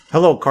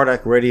Hello,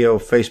 Kardec Radio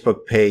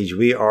Facebook page.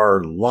 We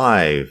are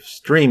live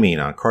streaming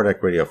on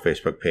Kardec Radio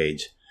Facebook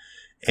page.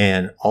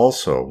 And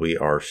also, we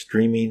are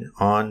streaming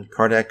on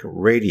Kardec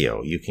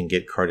Radio. You can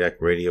get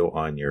Kardec Radio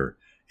on your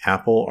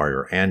Apple or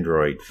your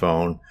Android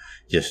phone.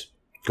 Just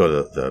go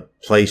to the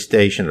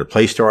PlayStation, or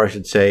Play Store, I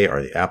should say,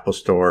 or the Apple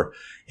Store,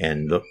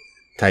 and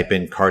type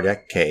in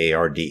Kardec,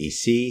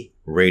 Kardec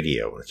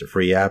Radio. It's a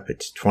free app.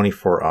 It's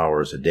 24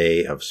 hours a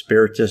day of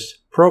Spiritist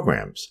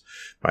programs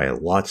by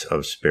lots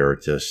of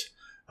Spiritist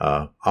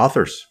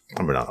authors.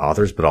 I mean, not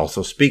authors, but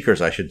also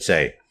speakers, I should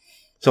say.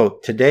 So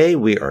today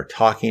we are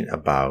talking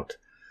about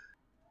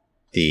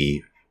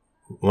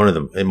one of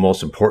the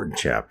most important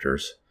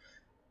chapters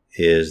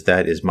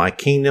is my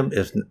kingdom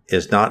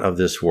is not of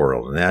this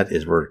world. And that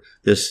is where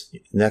this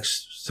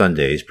next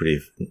Sundays,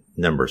 pretty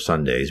number of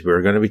Sundays,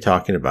 we're going to be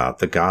talking about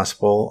the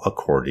gospel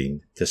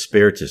according to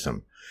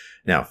Spiritism.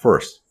 Now,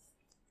 first,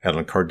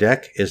 Allan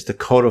Kardec is the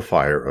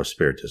codifier of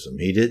Spiritism.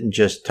 He didn't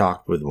just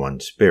talk with one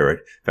spirit.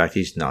 In fact,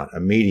 he's not a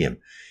medium.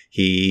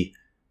 He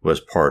was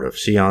part of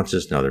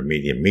seances and other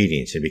medium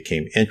meetings and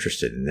became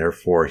interested, and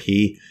therefore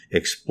he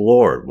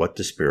explored what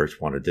the spirits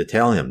wanted to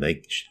tell him.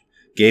 They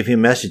gave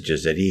him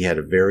messages that he had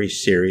a very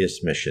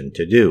serious mission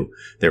to do.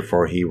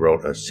 Therefore, he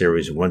wrote a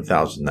series of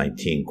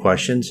 1019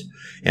 questions,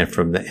 and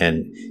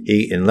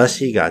unless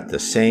he got the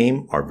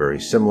same or very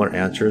similar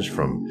answers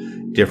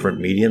from different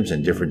mediums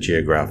and different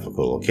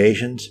geographical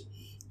locations,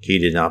 he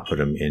did not put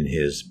them in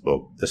his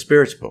book, The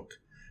Spirit's Book.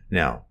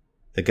 Now,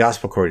 The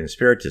Gospel According to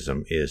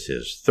Spiritism is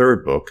his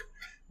third book,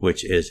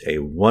 which is a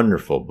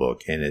wonderful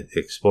book, and it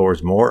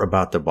explores more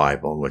about the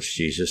Bible and what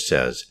Jesus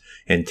says,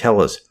 and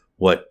tell us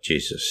what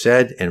Jesus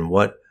said and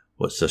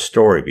what's the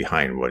story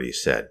behind what he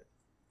said.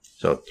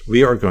 So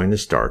we are going to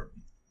start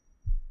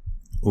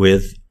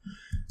with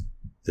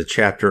the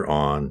chapter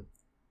on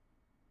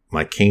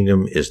My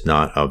Kingdom is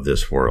Not of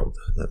This World.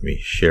 Let me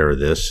share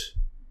this.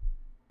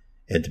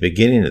 At the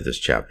beginning of this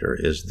chapter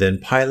is, Then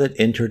Pilate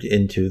entered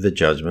into the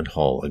judgment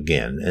hall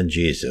again,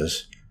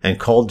 and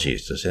called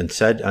Jesus, and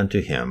said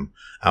unto him,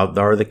 Art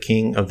thou the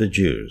King of the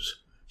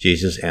Jews?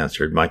 Jesus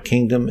answered, My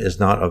kingdom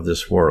is not of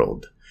this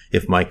world.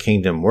 If my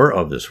kingdom were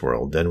of this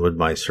world, then would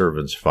my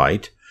servants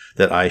fight,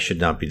 that I should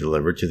not be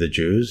delivered to the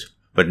Jews?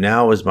 But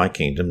now is my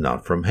kingdom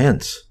not from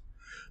hence.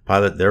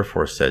 Pilate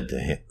therefore said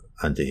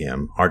unto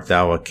him, Art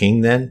thou a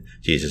king then?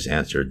 Jesus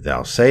answered,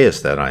 Thou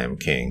sayest that I am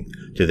king.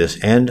 To this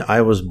end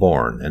I was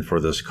born, and for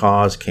this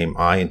cause came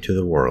I into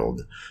the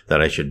world,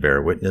 that I should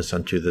bear witness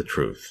unto the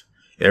truth.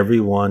 Every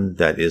one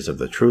that is of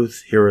the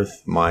truth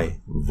heareth my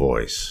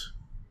voice.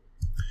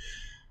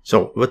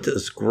 So what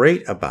is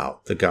great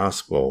about the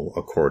gospel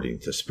according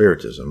to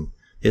Spiritism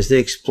is they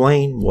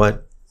explain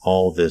what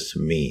all this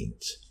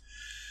means.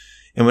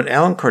 And when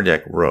Allan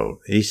Kardec wrote,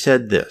 he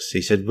said this.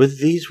 He said,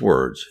 with these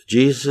words,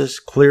 Jesus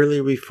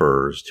clearly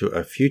refers to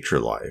a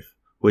future life,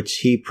 which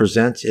he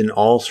presents in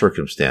all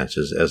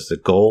circumstances as the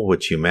goal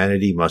which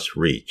humanity must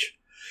reach,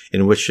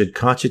 and which should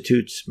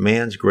constitute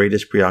man's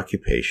greatest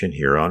preoccupation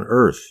here on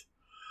earth.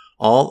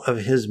 All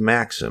of his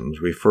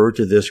maxims refer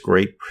to this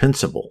great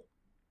principle.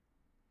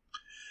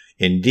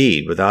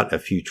 Indeed, without a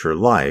future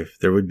life,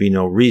 there would be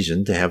no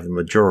reason to have the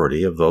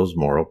majority of those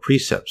moral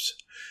precepts.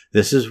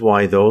 This is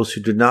why those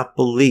who do not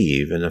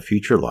believe in a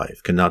future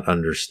life cannot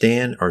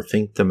understand or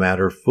think the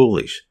matter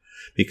foolish,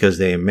 because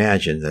they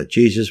imagine that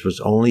Jesus was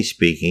only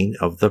speaking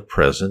of the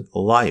present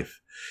life.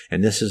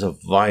 And this is a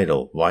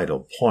vital,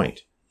 vital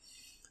point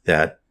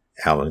that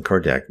Allan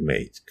Kardec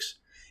makes.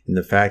 And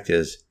the fact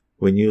is,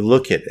 when you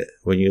look at it,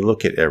 when you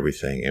look at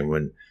everything, and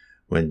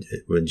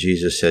when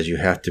Jesus says you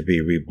have to be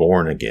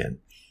reborn again,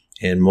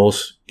 and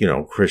most,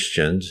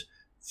 Christians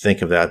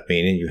think of that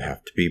meaning you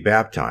have to be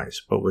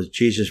baptized. But what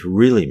Jesus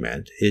really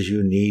meant is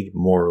you need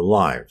more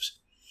lives.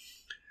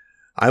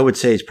 I would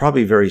say it's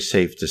probably very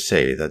safe to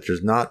say that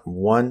there's not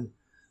one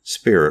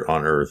spirit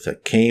on earth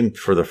that came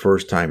for the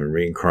first time and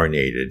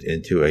reincarnated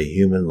into a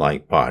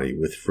human-like body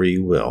with free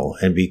will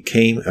and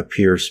became a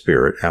pure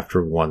spirit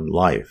after one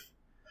life.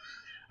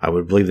 I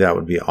would believe that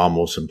would be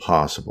almost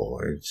impossible,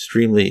 or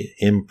extremely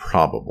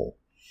improbable.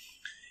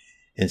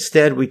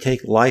 Instead, we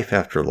take life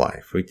after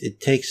life.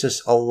 It takes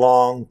us a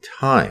long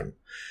time.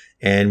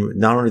 And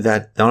not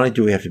only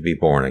do we have to be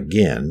born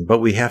again, but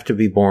we have to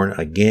be born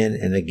again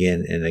and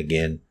again and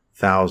again,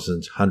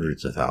 thousands,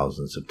 hundreds of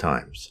thousands of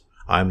times.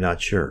 I'm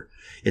not sure.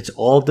 It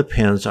all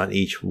depends on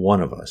each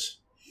one of us.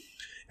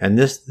 And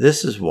this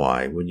is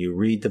why when you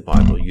read the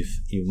Bible,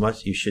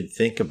 you should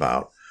think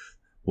about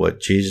what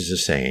Jesus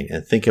is saying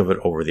and think of it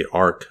over the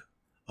arc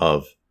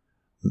of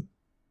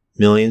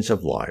millions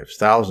of lives,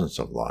 thousands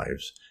of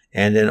lives,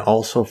 and then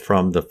also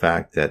from the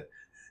fact that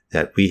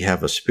we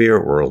have a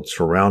spirit world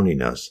surrounding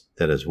us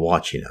that is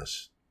watching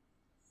us.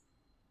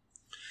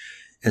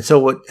 And so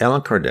what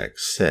Allan Kardec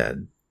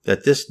said,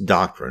 that this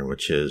doctrine,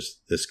 which is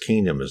this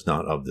kingdom is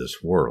not of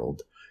this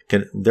world,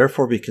 can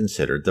therefore be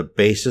considered the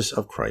basis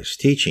of Christ's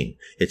teaching.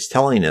 It's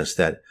telling us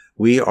that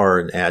we are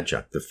an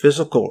adjunct. The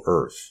physical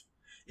earth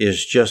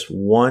is just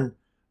one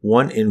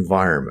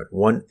environment,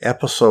 one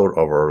episode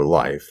of our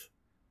life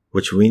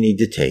which we need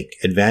to take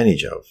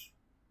advantage of.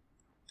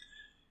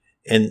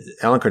 And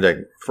Allan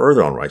Kardec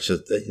further on writes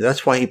that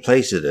that's why he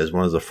placed it as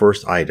one of the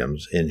first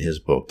items in his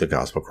book, The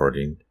Gospel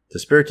According to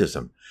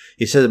Spiritism.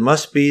 He said it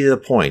must be the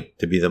point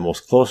to be the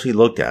most closely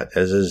looked at,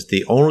 as is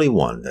the only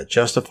one that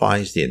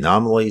justifies the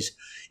anomalies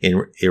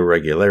and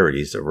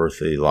irregularities of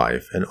earthly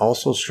life, and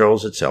also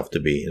shows itself to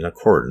be in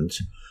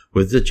accordance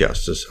with the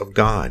justice of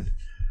God.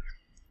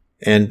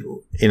 And,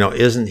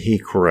 isn't he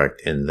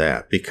correct in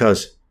that?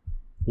 Because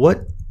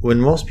when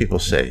most people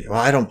say, well,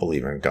 I don't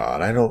believe in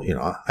God,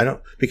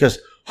 because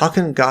how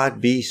can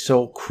God be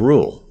so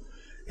cruel?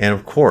 And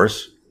of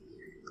course,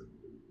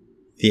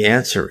 the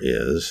answer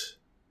is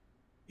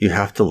you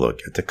have to look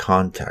at the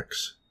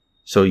context.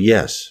 So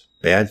yes,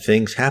 bad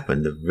things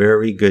happen to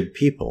very good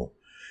people.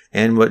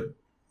 And what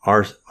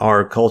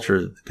our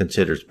culture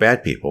considers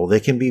bad people, they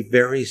can be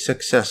very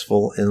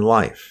successful in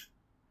life.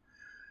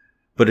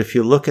 But if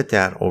you look at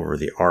that over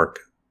the arc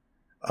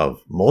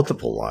of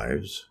multiple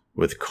lives,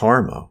 with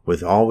karma,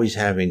 with always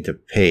having to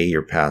pay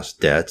your past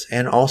debts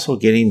and also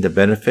getting the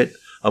benefit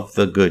of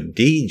the good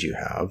deeds you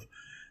have,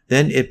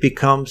 then it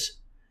becomes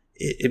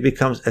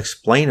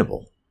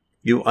explainable.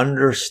 You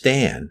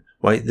understand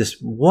why this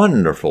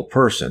wonderful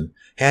person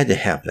had to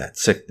have that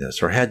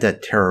sickness or had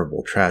that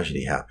terrible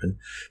tragedy happen,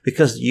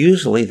 because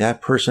usually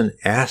that person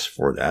asked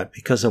for that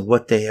because of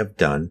what they have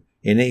done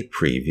in a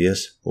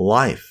previous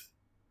life.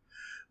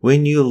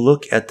 When you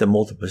look at the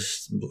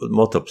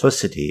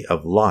multiplicity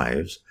of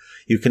lives,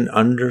 you can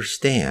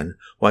understand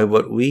why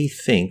what we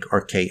think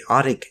are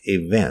chaotic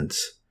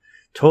events,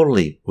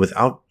 totally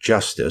without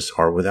justice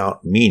or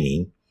without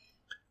meaning,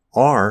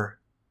 are,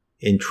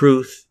 in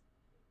truth,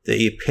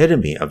 the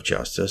epitome of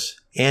justice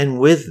and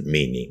with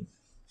meaning.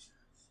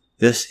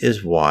 This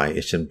is why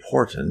it's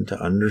important to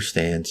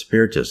understand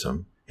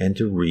Spiritism and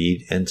to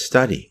read and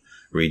study.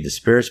 Read the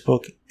Spirit's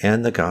book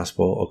and the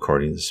Gospel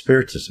According to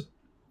Spiritism.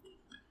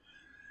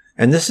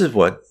 And this is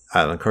what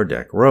Allan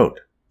Kardec wrote.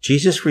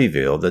 Jesus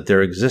revealed that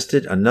there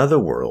existed another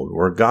world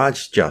where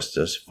God's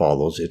justice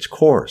follows its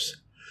course.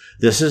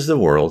 This is the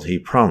world he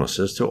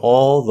promises to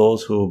all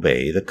those who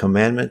obey the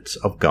commandments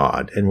of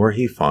God and where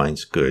he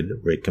finds good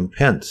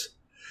recompense.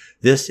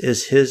 This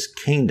is his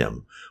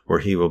kingdom, where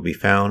he will be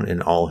found in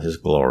all his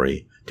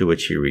glory, to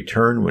which he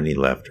returned when he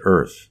left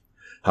earth.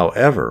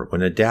 However,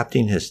 when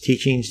adapting his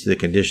teachings to the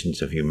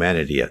conditions of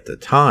humanity at the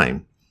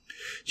time,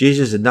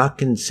 Jesus did not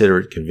consider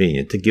it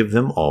convenient to give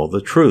them all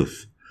the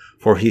truth,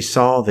 for he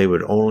saw they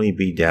would only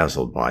be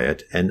dazzled by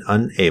it and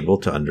unable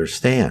to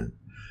understand.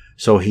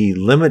 So he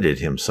limited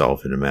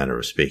himself, in a manner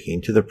of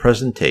speaking, to the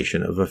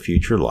presentation of a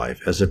future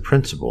life as a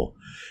principle,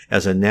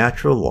 as a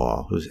natural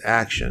law whose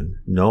action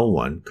no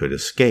one could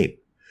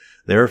escape.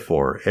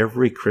 Therefore,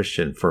 every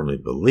Christian firmly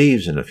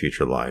believes in a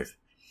future life,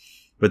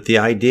 but the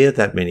idea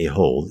that many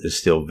hold is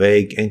still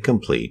vague and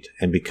incomplete,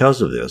 and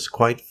because of this,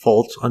 quite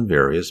false on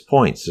various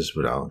points. This is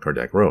what Allan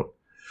Kardec wrote.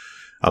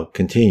 I'll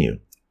continue.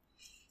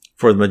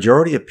 For the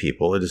majority of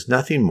people, it is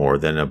nothing more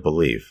than a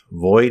belief,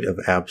 void of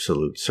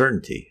absolute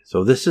certainty.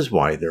 So this is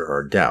why there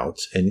are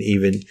doubts and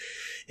even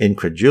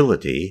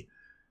incredulity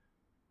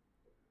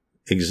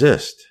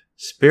exist.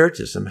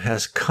 Spiritism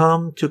has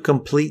come to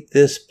complete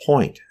this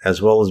point,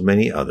 as well as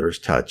many others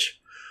touched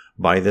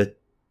by the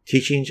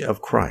teachings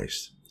of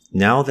Christ.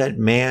 Now that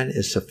man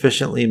is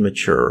sufficiently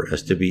mature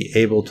as to be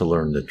able to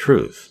learn the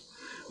truth,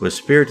 with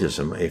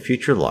Spiritism, a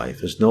future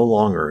life is no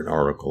longer an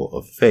article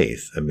of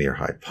faith, a mere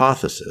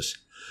hypothesis,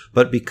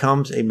 but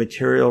becomes a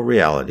material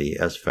reality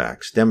as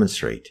facts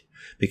demonstrate,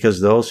 because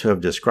those who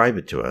have described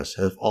it to us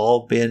have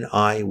all been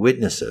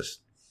eyewitnesses.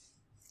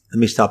 Let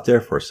me stop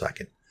there for a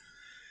second.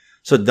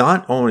 So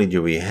not only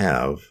do we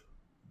have,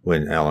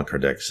 when Allan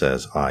Kardec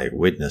says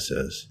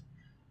eyewitnesses,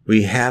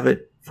 we have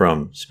it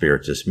from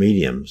Spiritist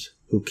mediums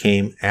who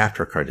came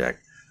after Kardec,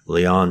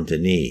 Leon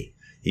Denis,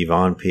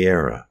 Yvonne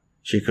Pierre,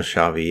 Chico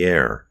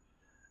Xavier,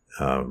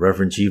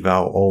 Reverend G.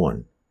 Val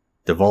Owen,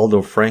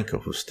 Divaldo Franco,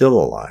 who's still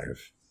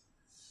alive,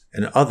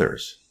 and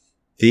others.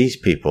 These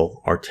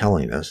people are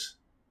telling us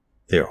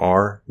there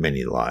are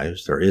many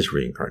lives, there is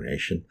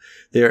reincarnation.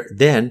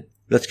 Then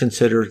let's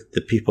consider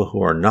the people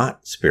who are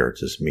not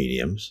Spiritist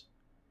mediums,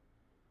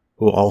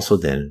 who also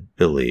then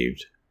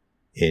believed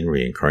in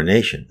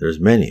reincarnation. There's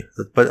many,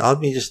 but let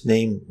me just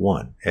name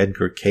one,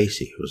 Edgar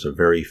Casey, who was a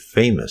very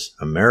famous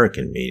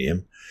American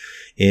medium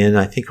in,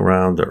 I think,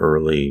 around the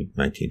early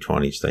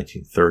 1920s,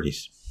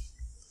 1930s.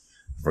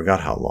 I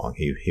forgot how long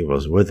he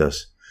was with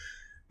us.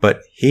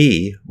 But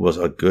he was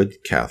a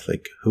good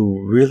Catholic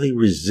who really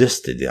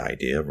resisted the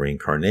idea of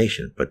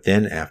reincarnation. But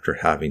then after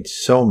having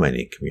so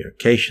many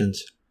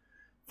communications,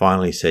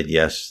 finally said,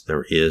 yes,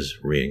 there is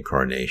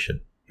reincarnation.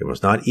 It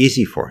was not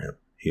easy for him.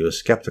 He was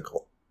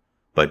skeptical.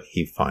 But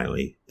he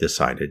finally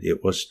decided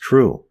it was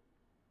true.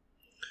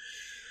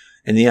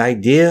 And the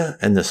idea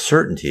and the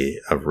certainty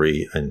of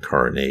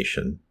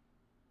reincarnation,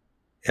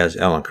 as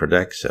Allan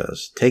Kardec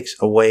says, takes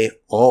away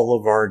all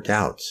of our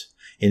doubts.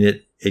 And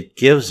it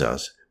gives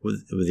us,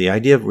 with the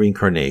idea of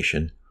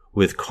reincarnation,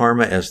 with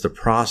karma as the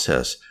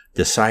process,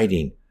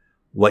 deciding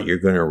what you're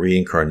going to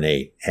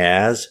reincarnate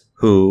as,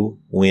 who,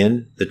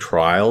 when the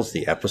trials,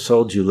 the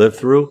episodes you live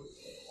through,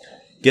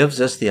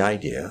 gives us the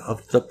idea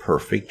of the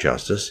perfect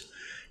justice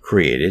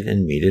created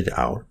and meted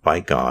out by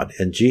God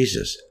and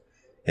Jesus.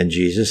 And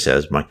Jesus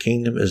says, my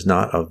kingdom is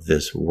not of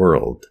this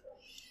world.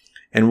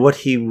 And what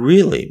he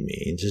really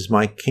means is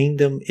my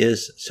kingdom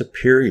is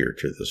superior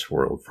to this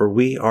world, for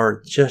we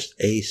are just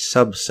a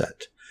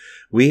subset.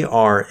 We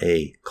are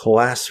a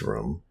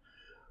classroom.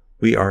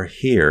 We are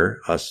here,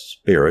 us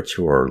spirits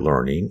who are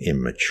learning,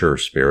 immature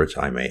spirits,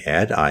 I may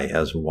add, I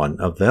as one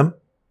of them.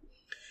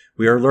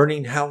 We are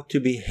learning how to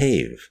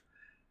behave.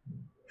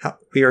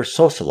 We are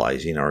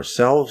socializing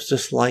ourselves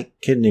just like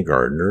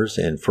kindergartners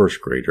and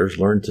first graders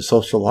learn to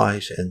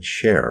socialize and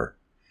share.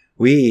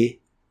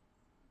 We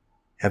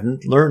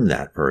haven't learned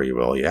that very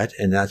well yet,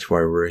 and that's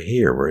why we're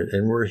here.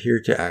 We're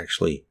here to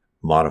actually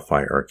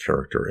modify our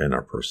character and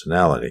our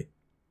personality.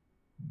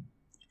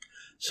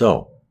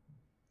 So,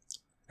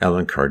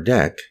 Allan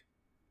Kardec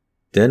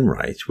then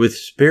writes, with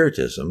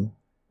Spiritism,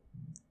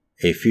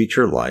 a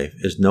future life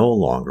is no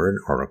longer an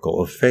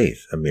article of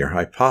faith, a mere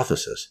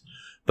hypothesis,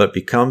 but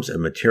becomes a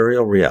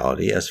material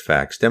reality as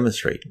facts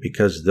demonstrate,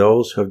 because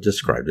those who have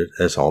described it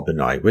as all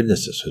been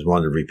eyewitnesses. I just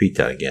wanted to repeat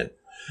that again.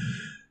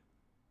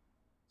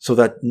 So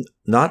that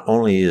not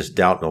only is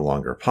doubt no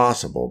longer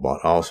possible, but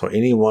also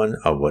anyone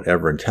of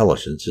whatever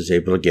intelligence is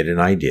able to get an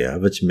idea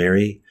of its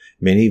many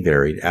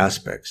varied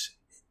aspects,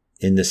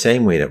 in the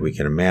same way that we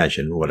can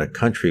imagine what a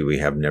country we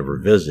have never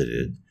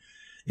visited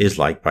is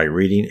like by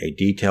reading a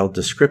detailed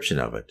description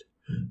of it.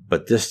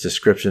 But this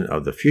description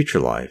of the future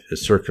life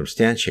is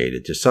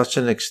circumstantiated to such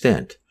an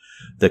extent,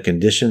 the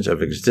conditions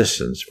of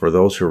existence for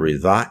those who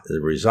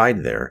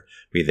reside there,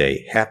 be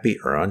they happy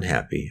or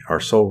unhappy, are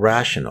so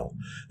rational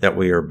that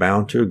we are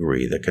bound to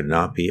agree that could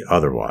not be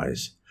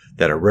otherwise,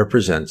 that it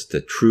represents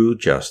the true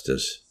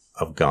justice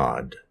of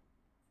God.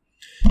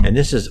 And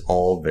this is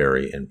all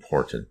very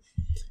important.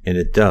 And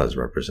it does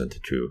represent the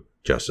true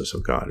justice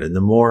of God. And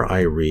the more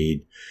I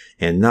read,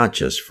 and not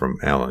just from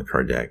Allan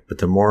Kardec, but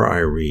the more I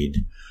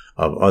read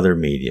of other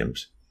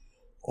mediums,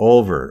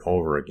 over and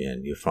over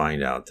again, you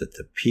find out that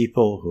the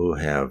people who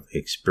have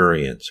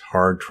experienced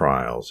hard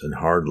trials and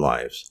hard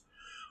lives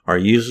are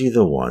usually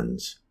the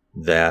ones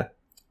that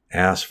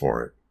ask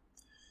for it.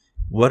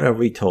 What are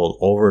we told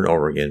over and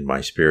over again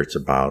by spirits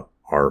about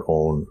our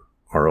own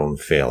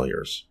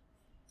failures?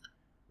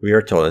 We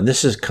are told, and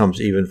this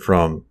comes even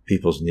from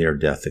people's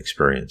near-death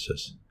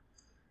experiences,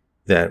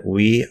 that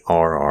we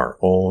are our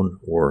own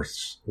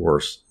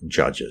worst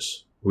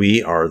judges.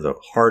 We are the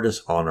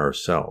hardest on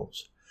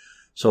ourselves.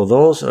 So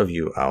those of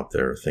you out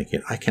there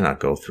thinking, I cannot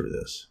go through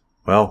this.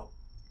 Well,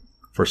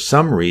 for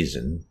some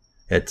reason,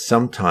 at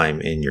some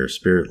time in your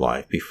spirit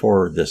life,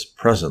 before this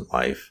present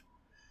life,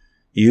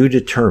 you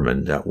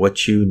determined that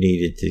what you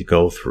needed to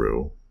go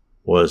through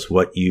was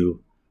what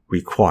you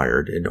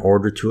required in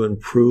order to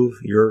improve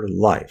your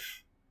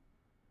life.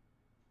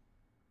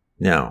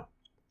 Now,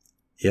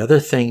 the other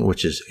thing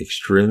which is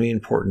extremely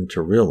important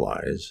to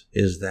realize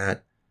is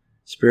that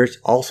spirits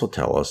also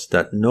tell us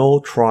that no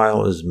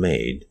trial is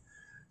made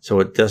so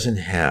it doesn't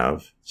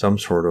have some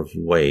sort of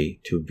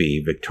way to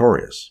be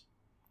victorious.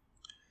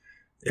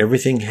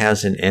 Everything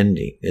has an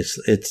ending.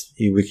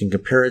 We can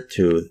compare it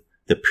to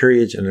the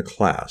periods in a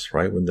class,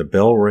 right? When the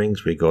bell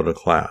rings, we go to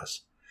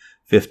class.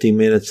 50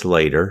 minutes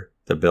later,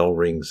 the bell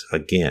rings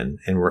again,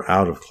 and we're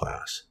out of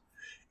class.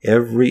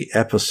 Every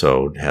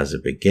episode has a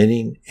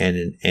beginning and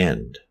an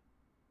end.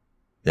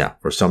 Now,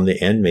 for some,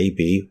 the end may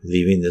be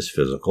leaving this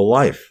physical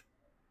life.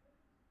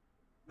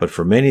 But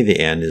for many, the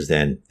end is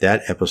then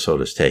that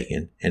episode is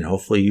taken, and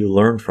hopefully you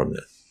learn from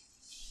it.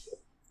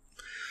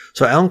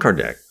 So Allan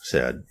Kardec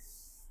said,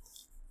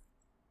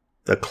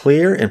 the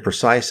clear and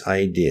precise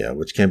idea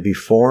which can be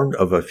formed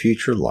of a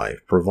future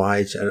life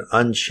provides an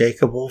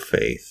unshakable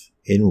faith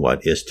in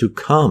what is to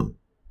come.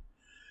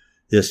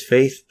 This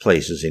faith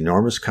places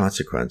enormous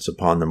consequence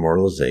upon the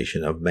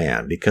moralization of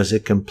man because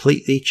it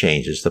completely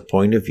changes the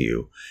point of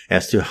view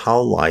as to how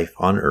life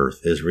on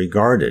earth is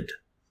regarded.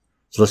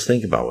 So let's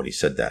think about what he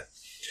said that.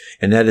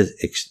 And that is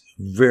a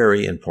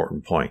very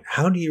important point.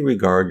 How do you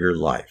regard your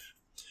life?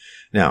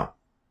 Now,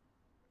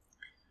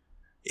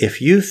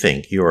 if you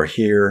think you are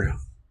here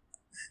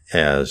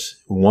as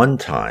one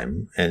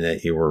time and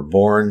that you were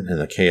born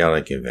in a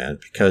chaotic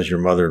event because your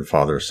mother and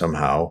father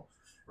somehow,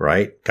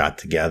 right, got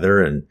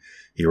together and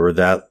you were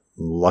that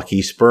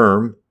lucky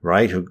sperm,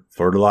 right, who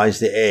fertilized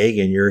the egg,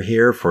 and you're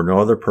here for no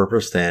other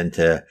purpose than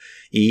to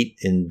eat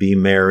and be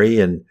merry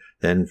and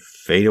then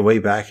fade away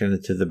back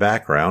into the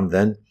background,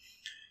 then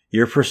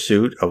your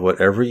pursuit of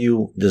whatever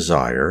you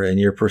desire and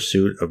your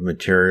pursuit of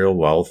material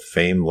wealth,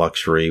 fame,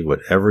 luxury,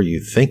 whatever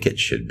you think it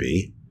should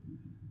be,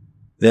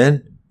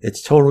 then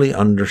it's totally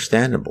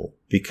understandable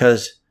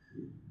because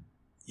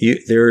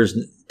there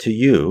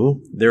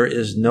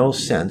is no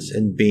sense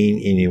in being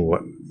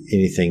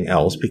anything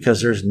else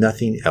because there's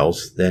nothing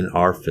else than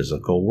our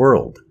physical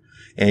world.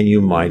 And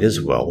you might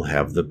as well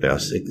have the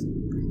best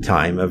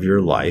time of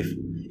your life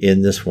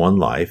in this one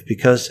life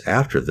because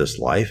after this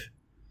life,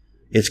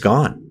 it's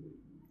gone.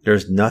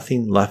 There's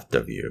nothing left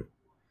of you.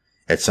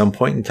 At some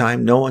point in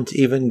time, no one's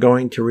even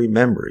going to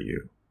remember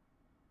you.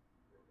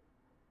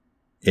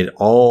 It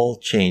all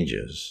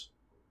changes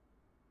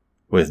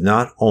with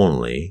not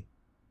only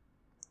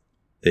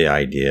the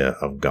idea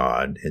of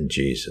God and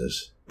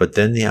Jesus, but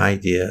then the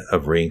idea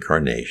of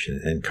reincarnation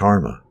and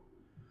karma.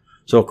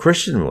 So a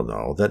Christian will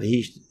know that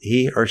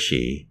he or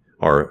she,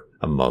 or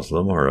a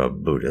Muslim or a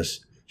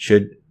Buddhist,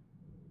 should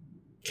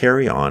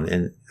carry on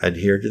and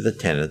adhere to the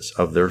tenets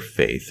of their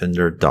faith and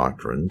their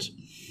doctrines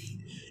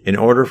in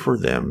order for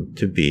them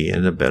to be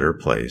in a better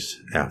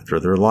place after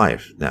their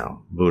life.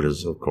 Now,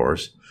 Buddhism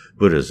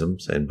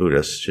and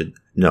Buddhists should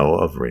know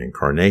of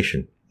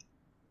reincarnation.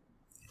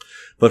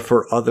 But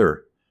for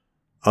other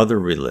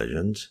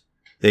religions,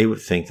 they would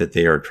think that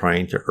they are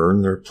trying to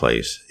earn their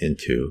place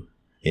into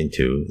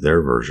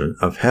their version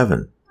of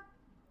heaven.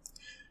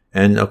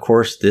 And of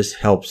course, this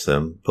helps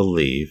them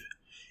believe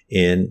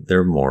in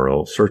their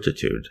moral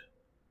certitude.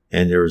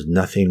 And there is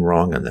nothing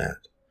wrong in that.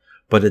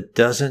 But it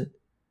doesn't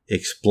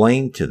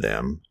explain to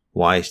them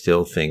why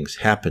still things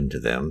happen to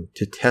them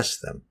to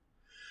test them.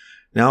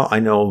 Now, I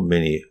know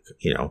many,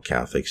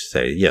 Catholics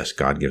say, yes,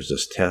 God gives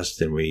us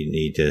tests and we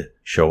need to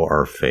show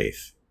our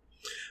faith.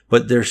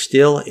 But there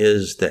still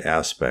is the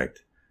aspect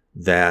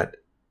that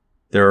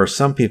there are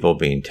some people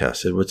being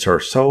tested, which are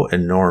so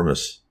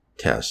enormous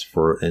tests.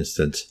 For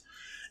instance,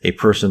 a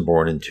person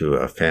born into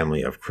a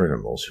family of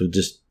criminals who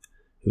just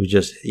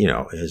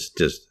has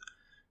just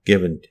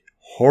given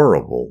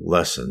horrible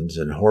lessons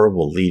and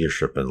horrible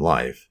leadership in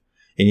life.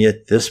 And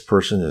yet this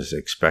person is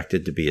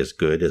expected to be as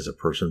good as a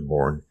person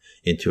born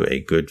into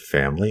a good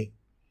family.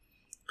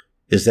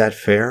 Is that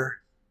fair?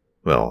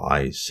 Well,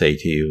 I say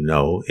to you,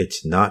 no,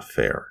 it's not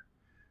fair.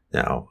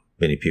 Now,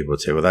 many people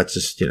would say, well, that's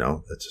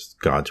just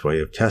God's way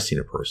of testing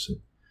a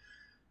person.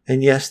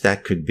 And yes,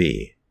 that could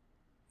be.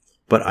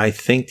 But I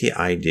think the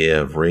idea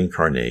of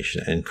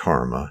reincarnation and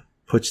karma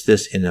puts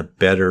this in a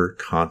better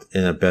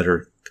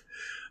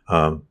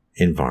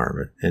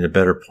environment, in a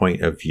better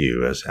point of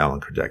view, as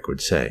Allan Kardec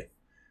would say.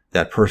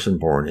 That person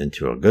born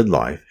into a good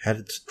life had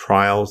its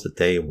trials that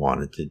they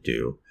wanted to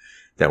do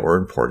that were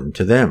important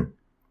to them.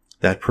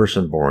 That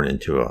person born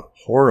into a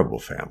horrible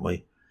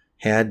family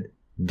had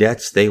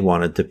debts they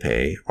wanted to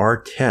pay,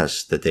 or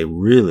tests that they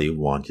really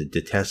wanted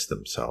to test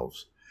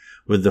themselves,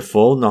 with the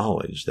full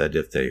knowledge that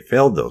if they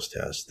failed those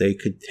tests, they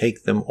could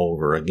take them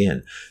over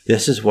again.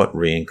 This is what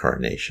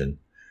reincarnation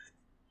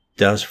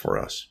does for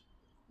us.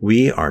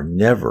 We are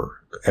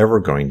never, ever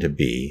going to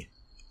be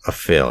a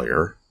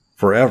failure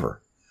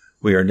forever.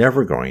 We are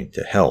never going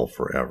to hell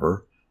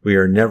forever. We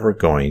are never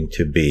going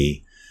to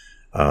be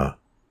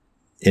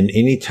in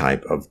any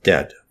type of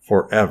debt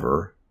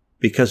forever,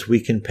 because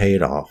we can pay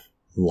it off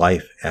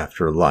life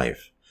after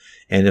life.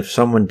 And if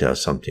someone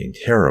does something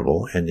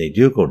terrible and they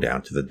do go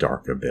down to the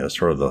dark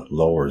abyss or the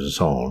lower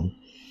zone,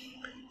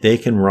 they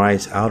can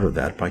rise out of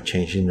that by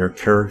changing their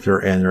character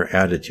and their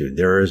attitude.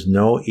 There is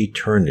no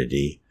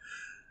eternity,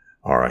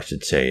 or I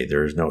should say,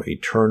 there is no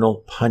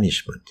eternal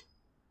punishment.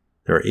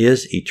 There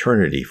is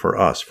eternity for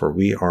us, for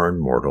we are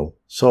immortal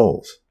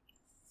souls.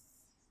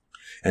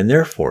 And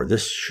therefore,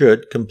 this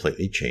should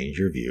completely change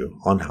your view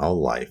on how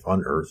life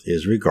on earth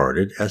is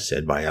regarded, as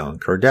said by Allan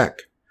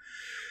Kardec.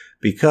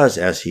 Because,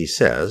 as he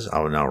says, I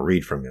will now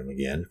read from him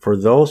again, for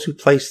those who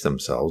place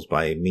themselves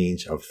by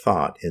means of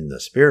thought in the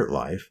spirit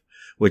life,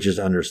 which is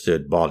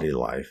understood body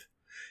life,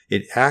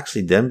 it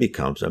actually then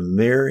becomes a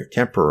mere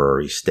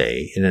temporary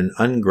stay in an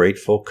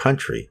ungrateful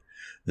country.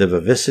 The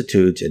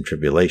vicissitudes and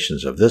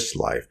tribulations of this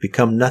life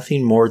become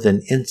nothing more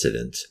than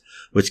incidents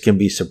which can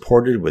be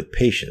supported with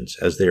patience,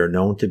 as they are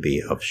known to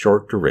be of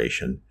short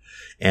duration,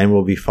 and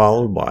will be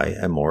followed by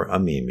a more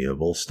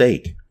amiable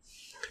state.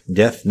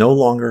 Death no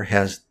longer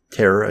has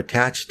terror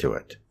attached to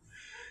it.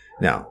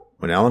 Now,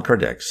 when Allan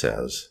Kardec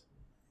says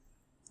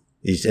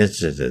these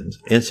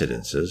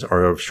incidences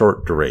are of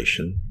short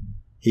duration,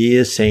 he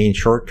is saying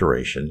short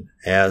duration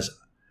as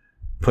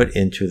put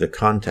into the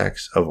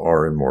context of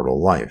our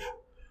immortal life.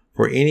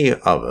 For any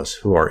of us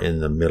who are in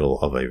the middle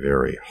of a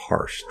very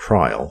harsh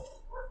trial,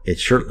 it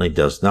certainly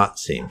does not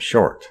seem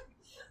short.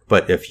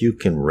 But if you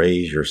can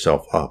raise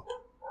yourself up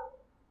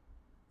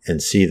and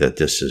see that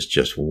this is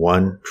just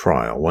one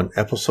trial, one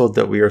episode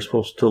that we are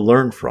supposed to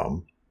learn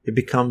from, it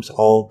becomes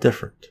all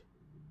different.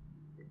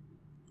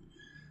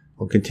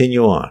 We'll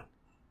continue on.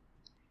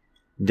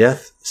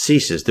 Death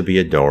ceases to be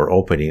a door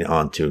opening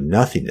onto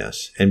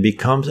nothingness and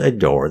becomes a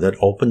door that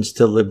opens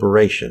to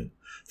liberation,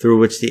 through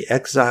which the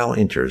exile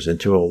enters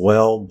into a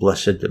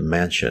well-blessed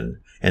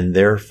mansion and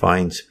there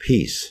finds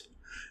peace,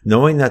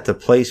 knowing that the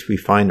place we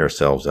find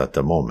ourselves at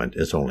the moment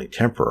is only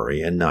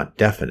temporary and not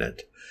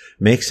definite,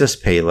 makes us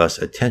pay less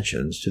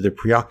attention to the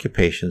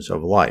preoccupations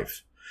of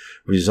life,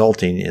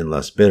 resulting in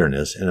less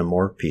bitterness and a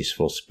more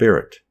peaceful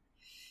spirit.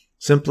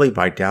 Simply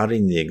by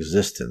doubting the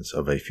existence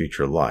of a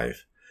future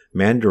life,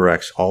 man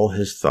directs all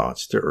his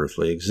thoughts to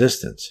earthly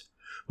existence.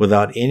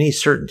 Without any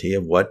certainty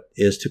of what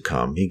is to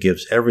come, he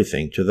gives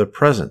everything to the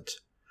present.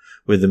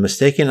 With the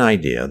mistaken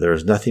idea, there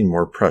is nothing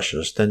more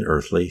precious than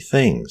earthly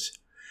things.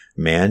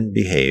 Man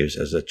behaves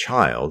as a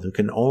child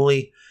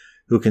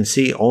who who can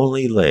see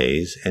only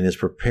lays and is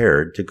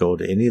prepared to go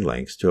to any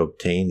lengths to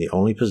obtain the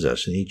only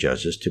possession he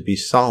judges to be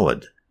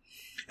solid.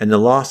 And the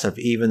loss of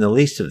even the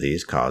least of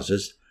these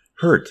causes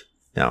hurt.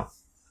 Now,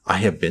 I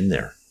have been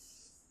there.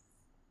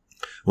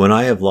 When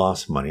I have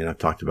lost money, and I've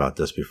talked about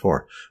this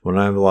before, when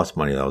I have lost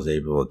money that I was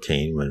able to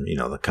obtain when,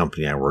 the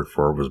company I worked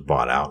for was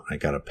bought out, I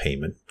got a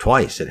payment.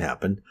 Twice it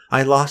happened.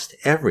 I lost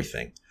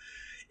everything.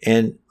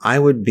 And I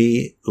would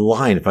be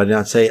lying if I did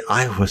not say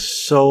I was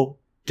so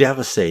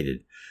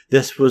devastated.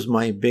 This was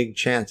my big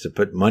chance to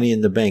put money in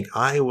the bank.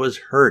 I was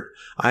hurt.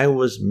 I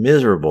was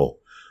miserable.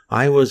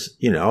 I was,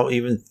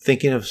 even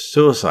thinking of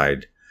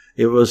suicide.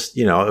 I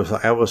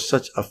was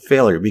such a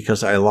failure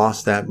because I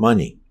lost that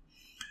money.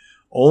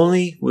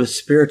 Only with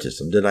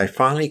Spiritism did I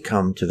finally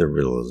come to the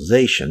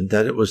realization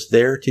that it was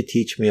there to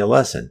teach me a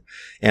lesson,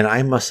 and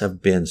I must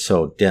have been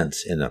so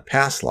dense in a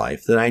past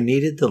life that I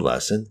needed the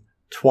lesson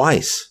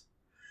twice.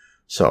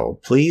 So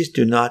please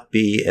do not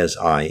be as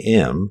I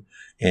am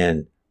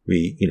and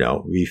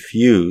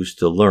refuse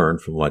to learn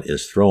from what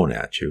is thrown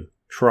at you.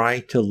 Try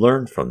to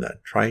learn from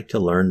that. Try to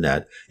learn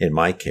that, in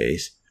my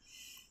case,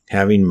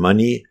 having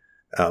money,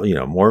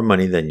 more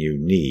money than you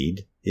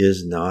need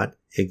is not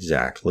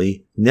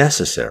exactly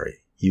necessary.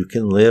 You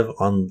can live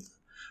on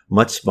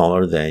much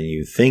smaller than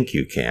you think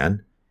you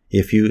can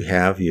if you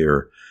have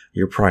your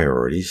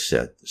priorities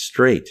set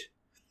straight.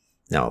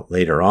 Now,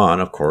 later on,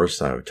 of course,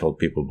 I've told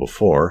people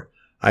before,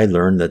 I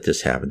learned that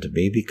this happened to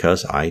me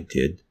because I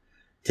did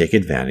take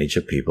advantage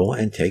of people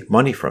and take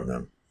money from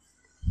them.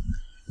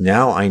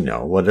 Now I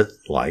know what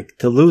it's like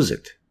to lose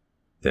it.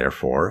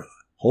 Therefore,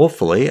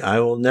 hopefully, I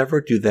will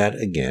never do that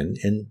again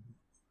in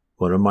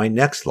one of my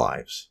next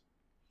lives.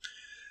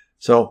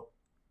 So,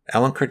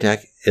 Allan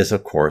Kardec is,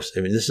 of course,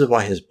 this is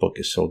why his book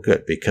is so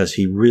good, because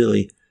he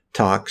really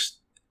talks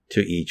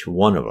to each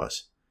one of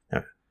us.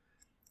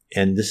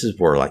 And this is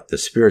where, like the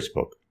Spirits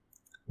book,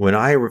 when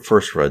I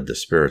first read the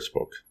Spirits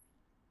book,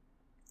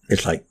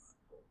 it's like,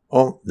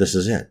 oh, this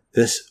is it.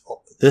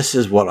 This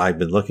is what I've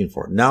been looking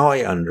for. Now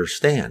I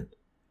understand.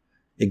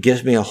 It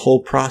gives me a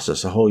whole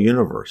process, a whole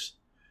universe.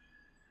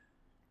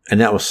 And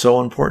that was so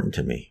important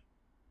to me.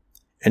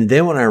 And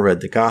then when I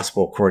read the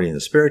Gospel according to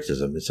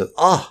Spiritism, it said,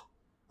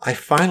 I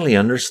finally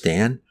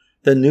understand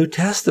the New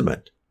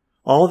Testament.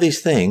 All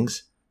these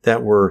things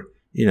that were,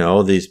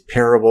 these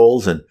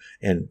parables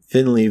and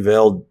thinly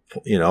veiled,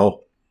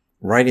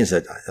 writings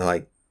that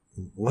like,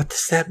 what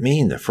does that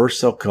mean? The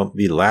first shall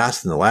be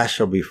last and the last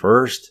shall be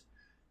first.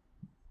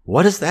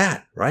 What is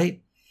that,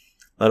 right?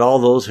 Let all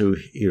those who,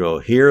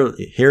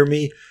 hear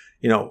me,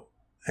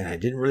 and I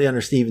didn't really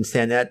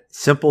understand that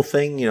simple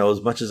thing,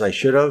 as much as I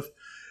should have.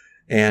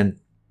 And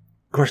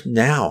of course,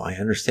 now I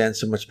understand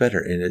so much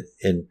better.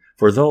 And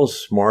for those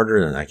smarter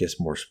and I guess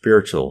more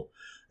spiritual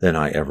than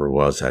I ever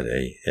was at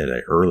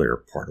a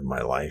earlier part of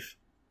my life,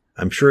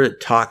 I'm sure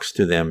it talks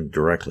to them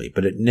directly.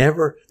 But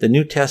the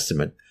New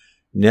Testament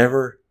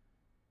never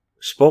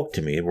spoke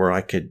to me where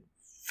I could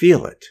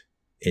feel it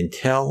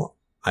until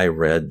I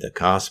read the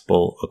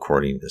Gospel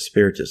according to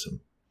Spiritism.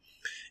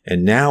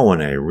 And now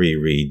when I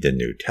reread the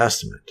New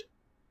Testament,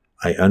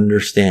 I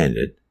understand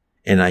it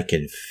and I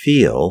can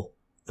feel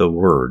the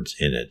words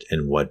in it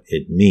and what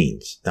it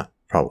means. Now,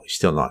 probably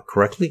still not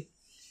correctly,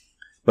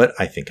 but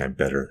I think I'm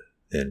better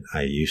than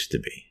I used to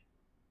be.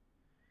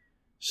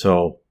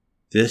 So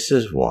this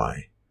is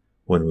why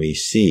when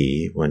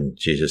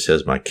Jesus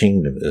says, my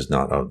kingdom is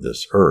not of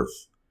this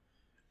earth,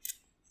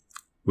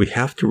 we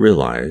have to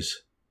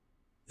realize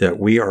that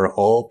we are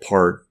all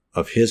part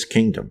of his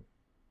kingdom.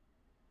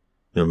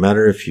 No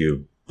matter if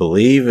you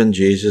believe in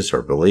Jesus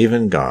or believe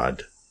in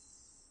God,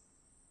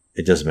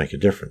 it doesn't make a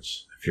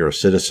difference. If you're a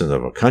citizen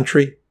of a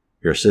country,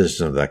 you're a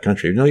citizen of that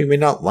country. You may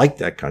not like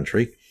that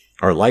country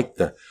or like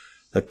the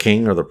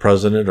king or the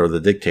president or the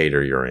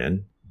dictator you're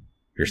in.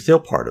 You're still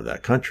part of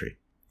that country.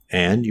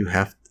 And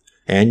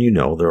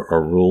there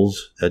are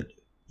rules that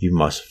you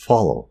must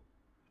follow.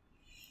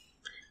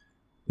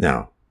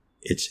 Now,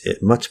 it's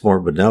much more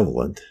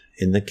benevolent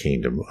in the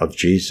kingdom of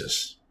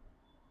Jesus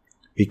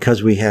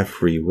because we have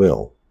free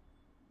will.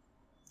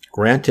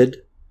 Granted,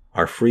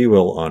 our free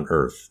will on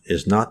earth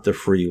is not the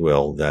free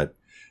will that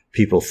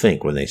people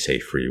think when they say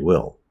free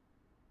will.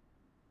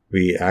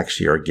 We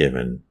actually are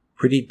given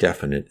pretty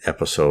definite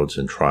episodes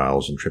and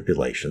trials and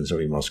tribulations that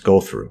we must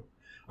go through.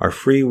 Our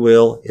free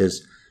will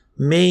is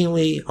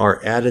mainly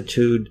our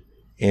attitude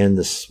and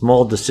the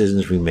small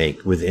decisions we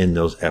make within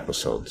those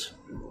episodes.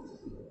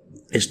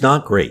 It's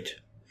not great.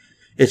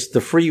 It's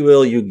the free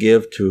will you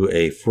give to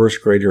a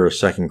first grader or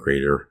second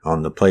grader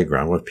on the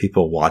playground with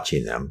people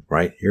watching them,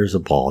 right? Here's a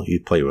ball. You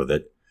play with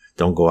it.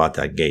 Don't go out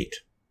that gate,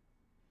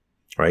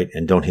 right?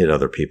 And don't hit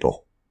other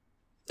people.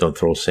 Don't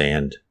throw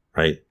sand,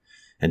 right?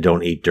 And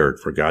don't eat dirt,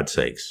 for God's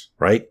sakes,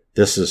 right?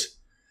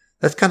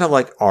 That's kind of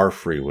like our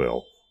free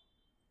will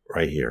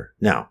right here.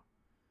 Now,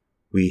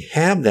 we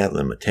have that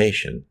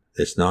limitation.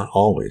 It's not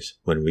always.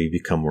 When we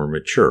become more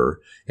mature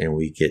and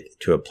we get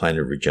to a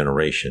planet of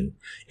regeneration,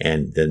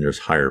 and then there's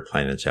higher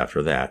planets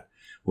after that,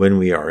 when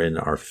we are in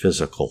our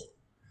physical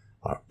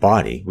our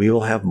body, we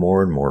will have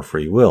more and more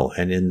free will.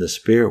 And in the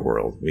spirit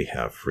world, we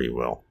have free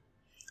will.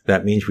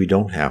 That means we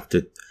don't have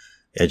to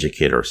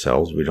educate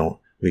ourselves.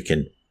 We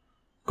can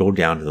go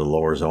down to the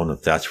lower zone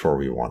if that's where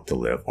we want to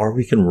live, or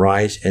we can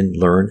rise and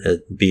learn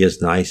and be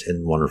as nice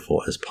and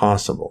wonderful as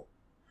possible.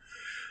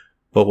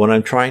 But what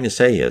I'm trying to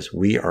say is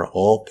we are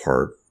all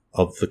part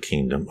of the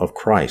kingdom of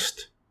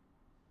Christ.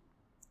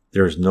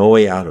 There's no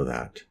way out of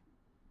that.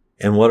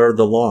 And what are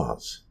the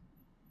laws?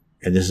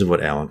 And this is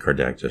what Allan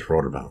Kardec just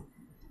wrote about.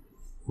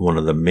 One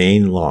of the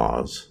main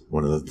laws,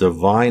 one of the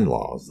divine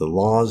laws, the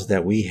laws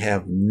that we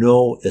have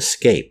no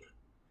escape,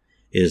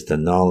 is the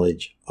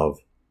knowledge of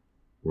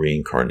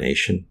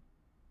reincarnation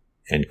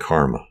and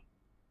karma.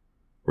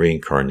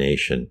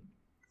 Reincarnation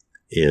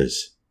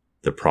is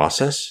the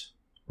process,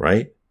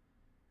 right?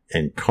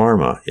 And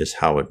karma is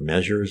how it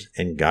measures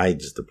and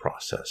guides the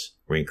process.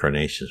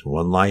 Reincarnation is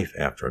one life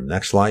after the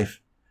next life,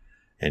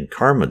 and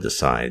karma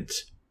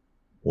decides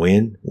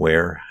when,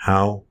 where,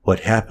 how,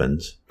 what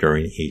happens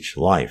during each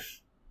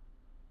life.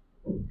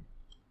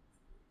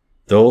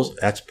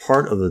 That's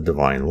part of the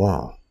divine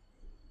law.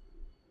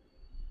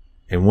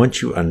 And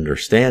once you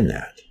understand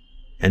that,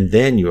 and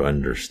then you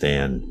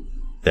understand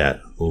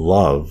that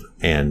love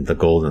and the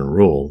golden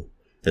rule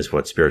is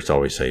what spirits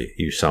always say,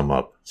 you sum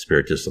up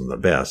Spiritism the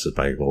best is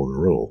by a golden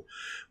rule.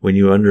 When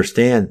you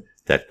understand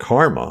that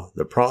karma,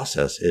 the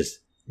process, is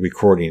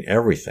recording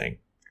everything,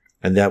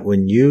 and that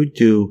when you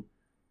do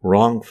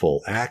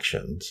wrongful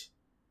actions,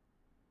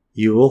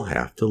 you will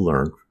have to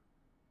learn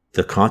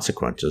the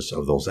consequences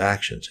of those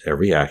actions.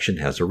 Every action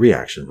has a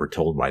reaction. We're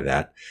told by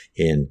that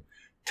in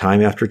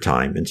time after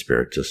time in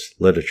Spiritist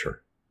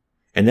literature.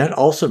 And that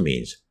also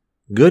means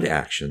good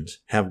actions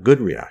have good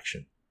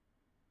reaction.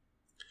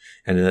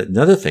 And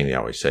another thing they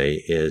always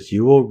say is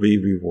you will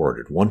be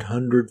rewarded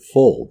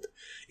 100-fold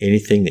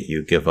anything that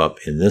you give up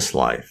in this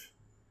life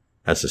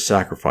as a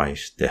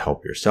sacrifice to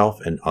help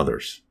yourself and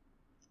others.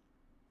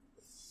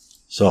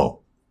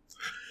 So,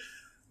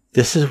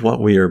 this is what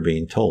we are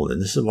being told,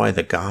 and this is why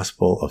the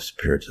gospel of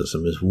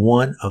Spiritism is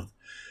one of,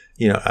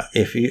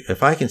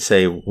 if I can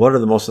say what are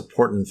the most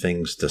important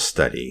things to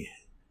study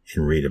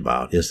and read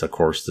about is, of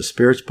course, the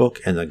Spirit's book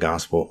and the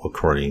gospel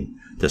according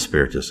to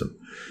Spiritism.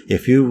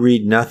 If you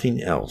read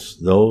nothing else,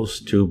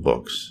 those two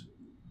books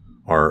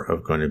are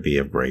going to be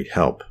of great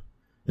help.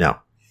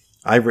 Now,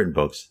 I've written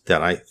books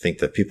that I think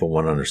that people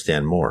want to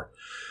understand more.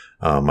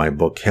 My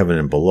book, Heaven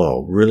and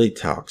Below, really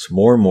talks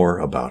more and more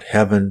about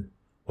heaven,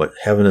 what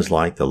heaven is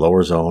like, the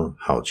lower zone,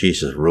 how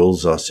Jesus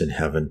rules us in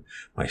heaven.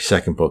 My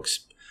second book,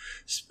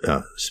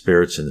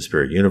 Spirits in the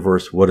Spirit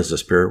Universe. What is a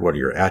spirit? What are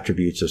your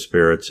attributes of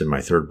spirits? And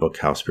my third book,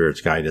 How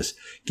Spirits Guide Us,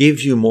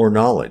 gives you more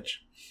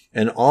knowledge.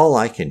 And all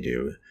I can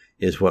do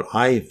is what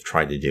I've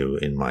tried to do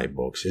in my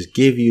books is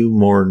give you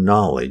more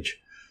knowledge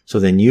so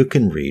then you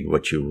can read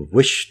what you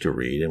wish to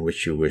read and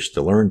which you wish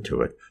to learn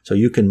to it. So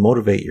you can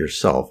motivate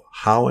yourself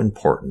how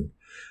important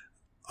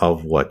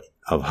of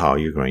how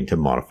you're going to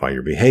modify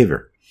your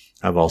behavior.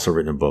 I've also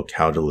written a book,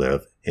 How to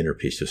Live Inner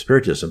Peace of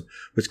Spiritism,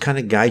 which kind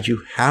of guides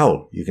you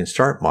how you can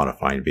start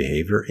modifying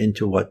behavior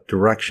into what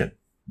direction.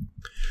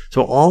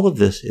 So all of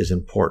this is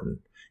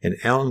important. And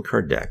Allan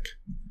Kardec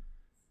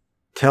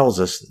tells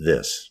us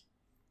this.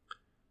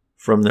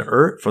 From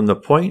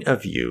the point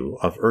of view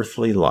of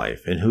earthly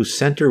life, in whose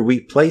center we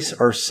place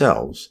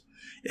ourselves,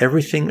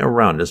 everything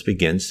around us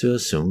begins to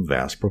assume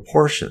vast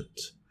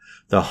proportions.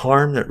 The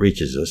harm that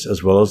reaches us,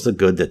 as well as the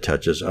good that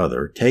touches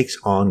others, takes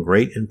on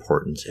great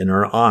importance in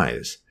our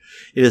eyes.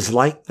 It is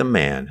like the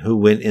man who,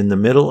 when in the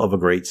middle of a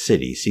great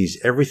city, sees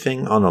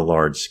everything on a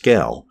large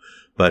scale,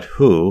 but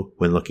who,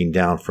 when looking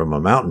down from a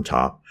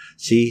mountaintop,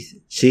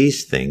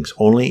 sees things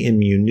only in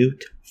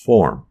minute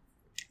form.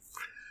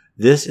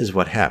 This is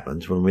what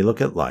happens when we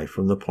look at life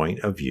from the point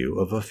of view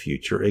of a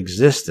future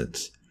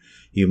existence.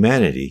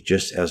 Humanity,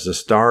 just as the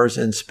stars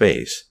in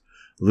space,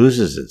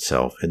 loses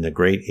itself in the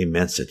great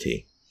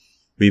immensity.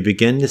 We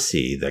begin to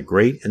see that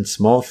great and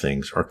small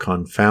things are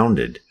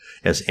confounded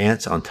as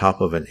ants on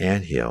top of an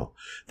anthill,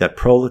 that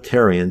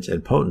proletarians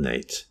and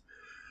potentates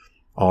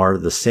are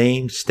the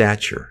same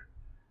stature.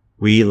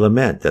 We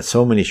lament that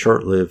so many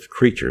short-lived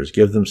creatures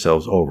give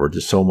themselves over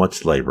to so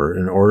much labor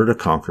in order to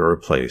conquer a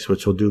place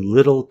which will do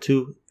little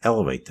to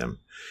elevate them,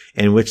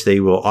 and which they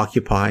will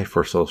occupy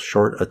for so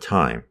short a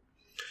time.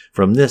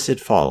 From this it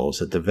follows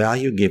that the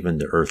value given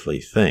to earthly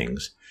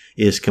things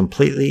is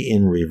completely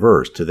in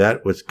reverse to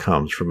that which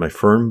comes from a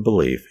firm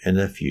belief in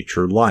a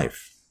future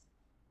life.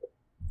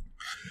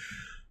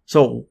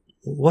 So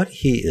what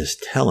he is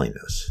telling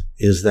us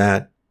is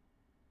that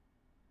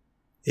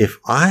if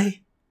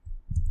I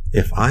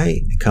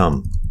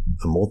become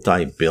a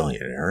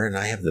multi-billionaire and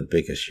I have the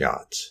biggest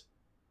yachts,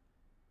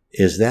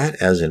 is that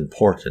as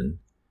important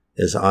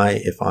as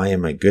if I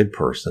am a good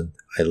person,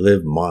 I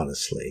live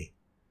modestly,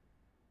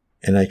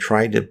 and I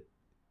try to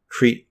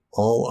treat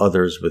all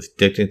others with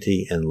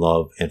dignity and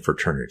love and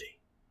fraternity?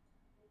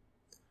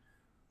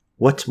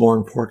 What's more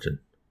important?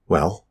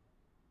 Well,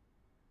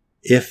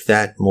 if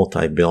that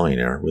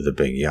multi-billionaire with a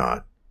big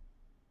yacht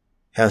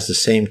has the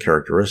same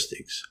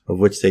characteristics, of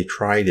which they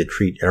try to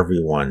treat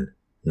everyone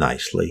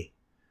nicely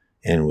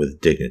and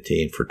with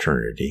dignity and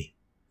fraternity,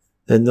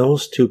 then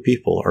those two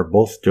people are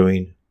both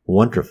doing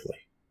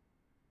wonderfully.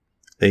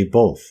 They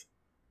both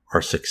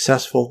are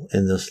successful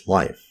in this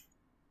life.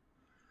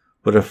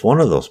 But if one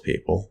of those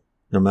people,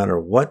 no matter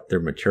what their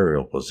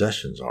material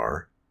possessions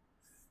are,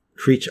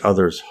 treats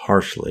others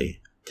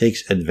harshly,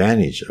 takes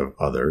advantage of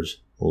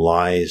others,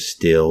 lies,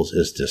 steals,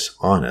 is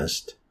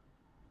dishonest,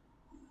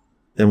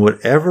 then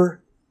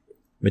whatever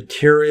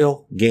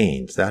material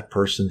gains that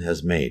person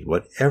has made,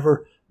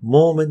 whatever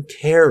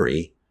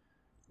momentary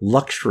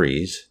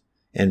luxuries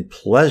and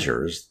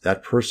pleasures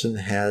that person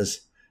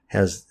has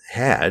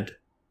had,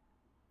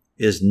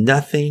 is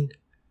nothing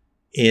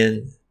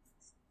in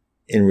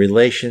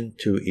relation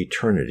to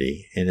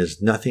eternity, and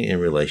is nothing in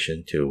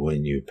relation to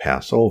when you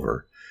pass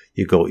over.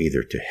 You go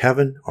either to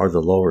heaven or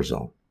the lower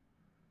zone.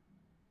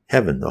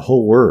 Heaven, the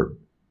whole word,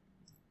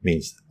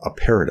 means a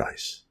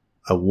paradise,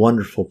 a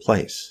wonderful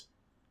place.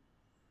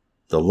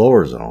 The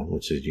lower zone,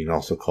 which is you can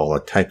also call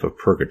a type of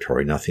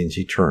purgatory, nothing's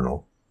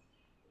eternal,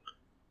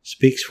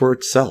 speaks for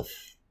itself.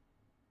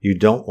 You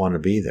don't want to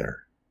be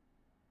there.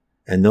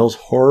 And those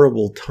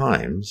horrible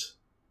times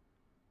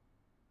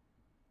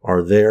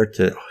are there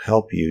to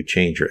help you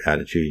change your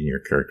attitude and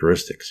your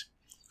characteristics.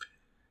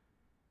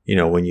 You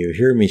know, when you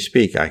hear me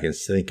speak, I can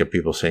think of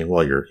people saying,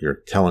 well,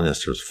 you're telling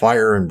us there's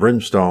fire and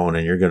brimstone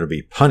and you're going to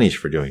be punished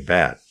for doing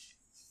bad.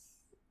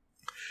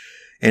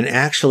 And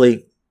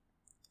actually,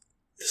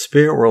 the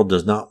spirit world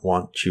does not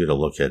want you to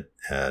look at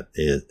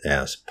it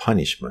as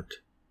punishment.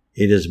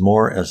 It is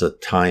more as a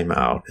time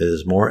out. It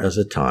is more as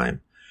a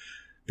time,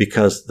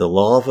 because the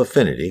law of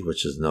affinity,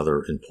 which is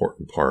another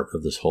important part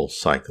of this whole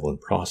cycle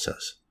and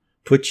process,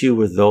 puts you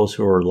with those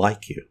who are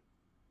like you.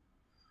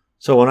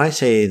 So when I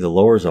say the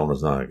lower zone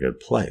is not a good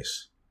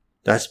place,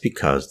 that's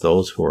because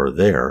those who are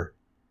there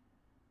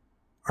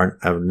are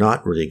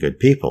not really good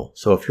people.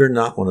 So if you're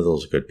not one of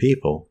those good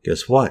people,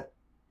 guess what?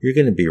 You're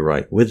going to be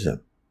right with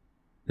them.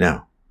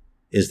 Now,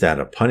 is that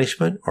a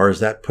punishment, or is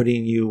that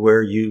putting you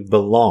where you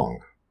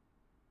belong?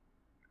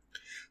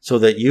 So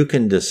that you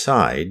can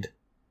decide,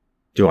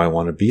 do I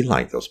want to be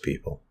like those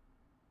people?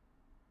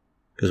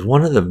 Because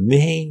one of the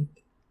main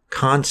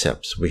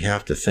concepts we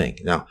have to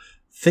think. Now,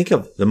 think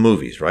of the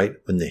movies, right?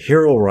 When the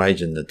hero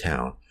rides into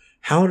town,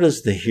 how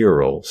does the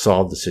hero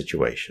solve the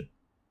situation?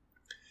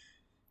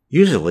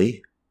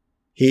 Usually,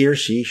 he or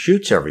she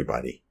shoots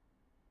everybody.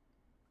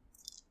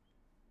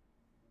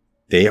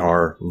 They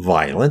are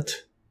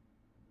violent,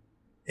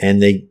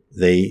 and they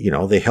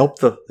help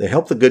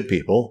the good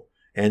people,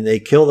 and they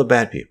kill the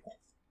bad people.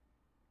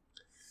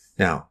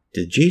 Now,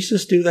 did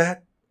Jesus do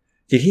that?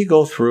 Did he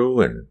go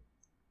through and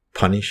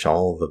punish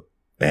all the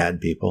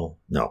bad people?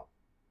 No.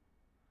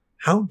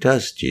 How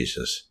does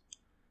Jesus?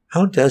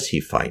 How does he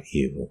fight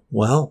evil?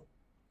 Well,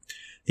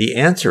 the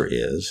answer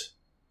is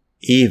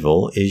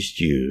evil is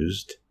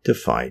used to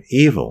fight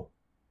evil.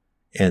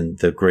 And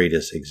the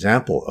greatest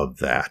example of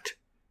that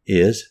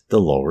is the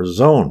lower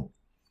zone.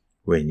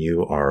 When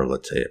you are,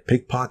 let's say, a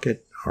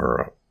pickpocket or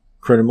a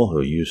criminal who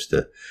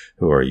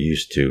are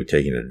used to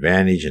taking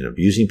advantage and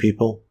abusing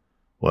people,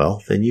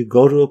 well, then you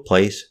go to a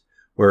place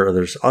where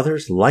there's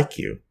others like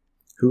you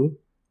who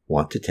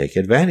want to take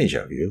advantage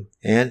of you,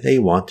 and they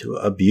want to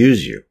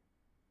abuse you.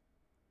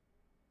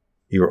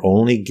 You're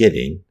only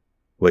getting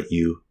what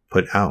you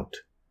put out.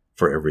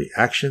 For every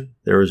action,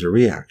 there is a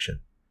reaction.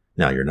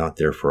 Now, you're not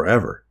there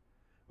forever.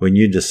 When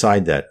you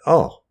decide that,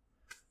 oh,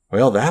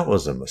 well, that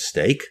was a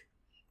mistake,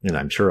 and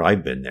I'm sure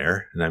I've been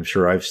there, and I'm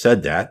sure I've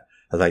said that,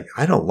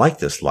 I don't like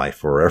this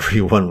life where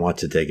everyone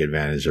wants to take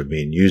advantage of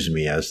me and use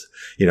me as,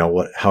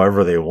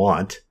 however they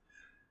want,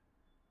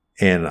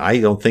 and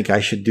I don't think I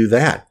should do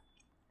that.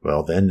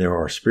 Well, then there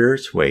are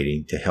spirits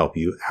waiting to help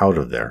you out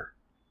of there.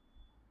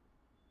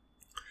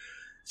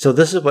 So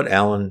this is what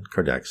Allan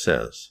Kardec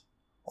says.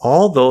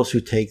 All those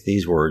who take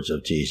these words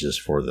of Jesus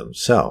for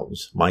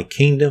themselves, my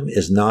kingdom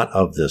is not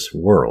of this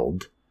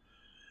world,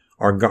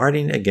 are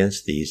guarding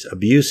against these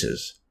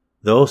abuses.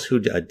 Those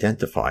who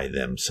identify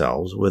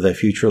themselves with a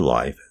future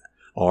life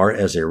are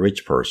as a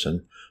rich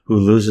person who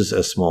loses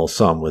a small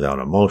sum without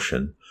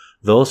emotion.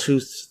 Those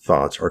whose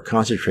thoughts are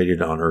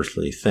concentrated on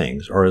earthly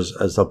things are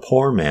as a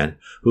poor man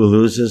who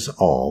loses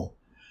all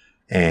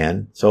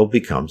and so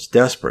becomes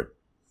desperate.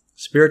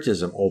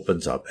 Spiritism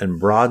opens up and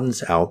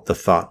broadens out the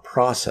thought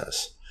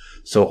process,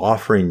 so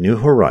offering new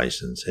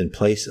horizons in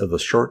place of a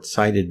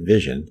short-sighted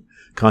vision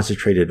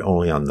concentrated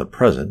only on the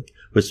present,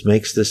 which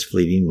makes this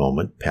fleeting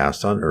moment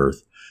passed on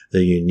earth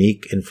the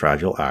unique and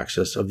fragile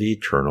access of the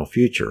eternal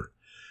future.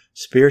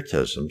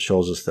 Spiritism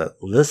shows us that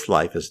this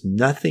life is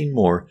nothing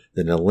more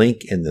than a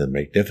link in the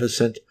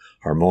magnificent,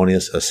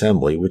 harmonious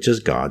assembly which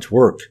is God's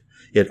work.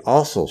 It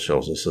also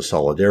shows us a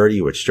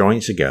solidarity which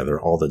joins together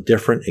all the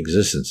different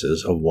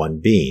existences of one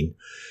being,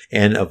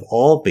 and of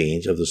all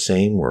beings of the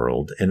same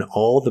world, and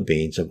all the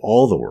beings of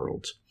all the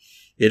worlds.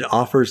 It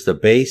offers the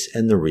base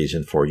and the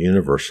reason for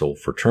universal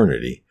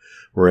fraternity,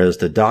 whereas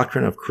the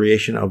doctrine of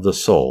creation of the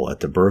soul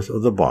at the birth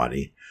of the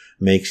body,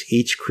 makes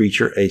each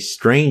creature a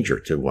stranger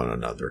to one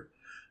another.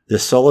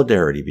 This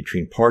solidarity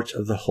between parts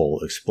of the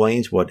whole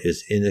explains what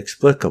is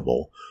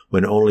inexplicable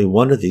when only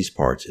one of these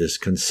parts is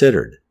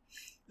considered.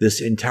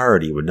 This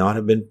entirety would not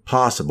have been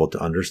possible to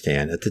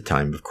understand at the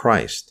time of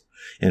Christ,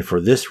 and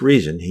for this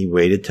reason he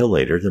waited till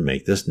later to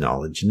make this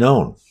knowledge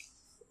known.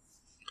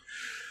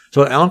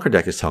 So Allan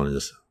Kardec is telling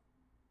us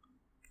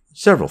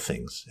several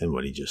things in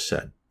what he just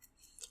said.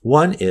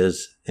 One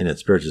is, and that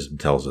Spiritism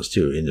tells us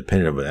too,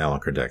 independent of what Allan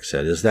Kardec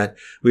said, is that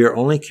we are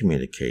only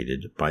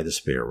communicated by the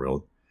spirit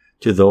world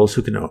to those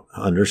who can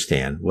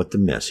understand what the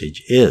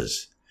message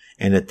is.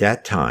 And at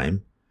that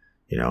time,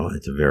 at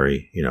the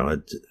very,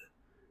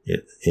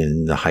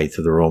 in the height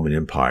of the Roman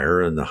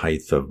Empire and the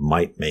height of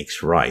might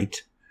makes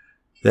right,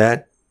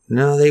 that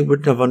they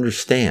wouldn't have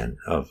understand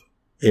of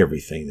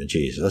everything that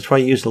Jesus. That's why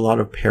he used a lot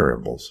of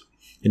parables.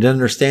 He didn't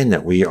understand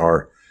that we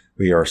are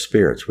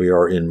spirits. We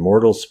are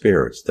immortal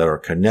spirits that are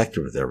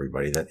connected with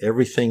everybody, that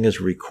everything is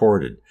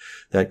recorded,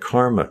 that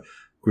karma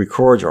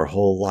records our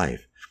whole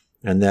life,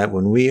 and that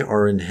when we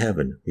are in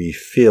heaven, we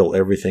feel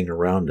everything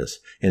around us,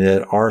 and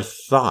that our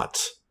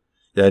thoughts,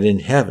 that in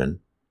heaven,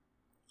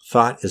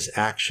 thought is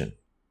action.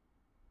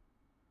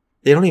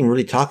 They don't even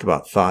really talk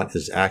about thought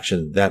as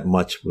action that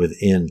much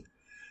within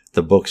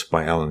the books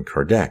by Allan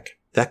Kardec.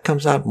 That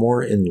comes out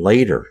more in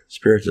later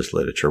Spiritist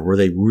literature, where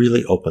they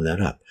really open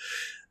that up.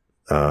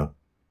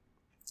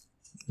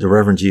 The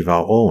Reverend G.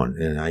 Val Owen,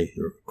 and I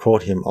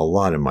quote him a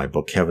lot in my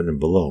book, Heaven and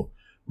Below,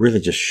 really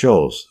just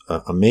shows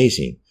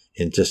amazing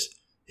in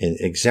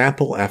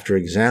example after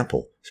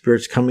example,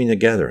 spirits coming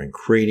together and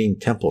creating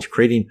temples,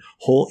 creating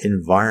whole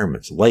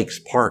environments, lakes,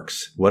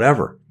 parks,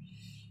 whatever.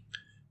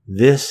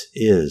 This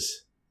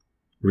is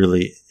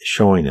really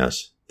showing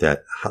us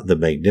that the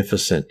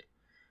magnificent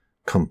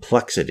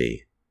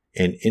complexity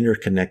and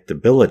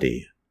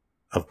interconnectability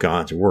of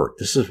God's work.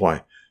 This is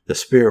why the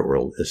spirit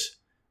world is,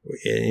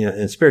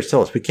 and spirits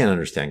tell us we can't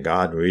understand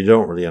God. We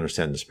don't really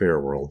understand the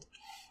spirit world.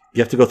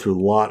 You have to go through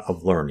a lot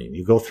of learning.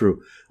 You go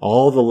through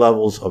all the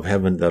levels of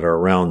heaven that are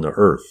around the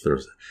earth.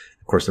 There's,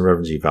 of course, in the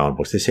Reverend G. Vallon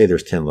books, they say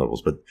there's 10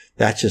 levels, but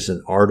that's just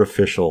an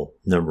artificial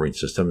numbering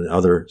system, and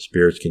other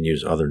spirits can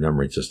use other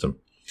numbering system.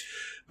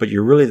 But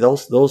you're really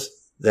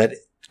that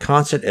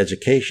constant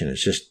education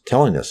is just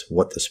telling us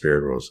what the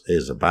spirit world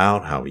is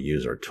about, how we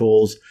use our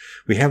tools.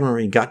 We haven't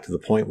really got to the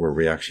point where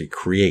we actually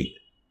create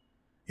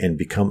and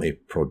become a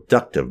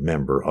productive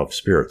member of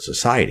spirit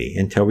society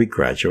until we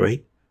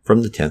graduate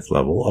from the 10th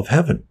level of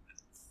heaven.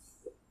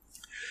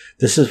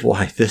 This is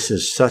why this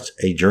is such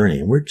a journey,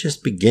 and we're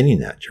just beginning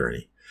that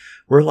journey.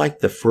 We're like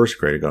the first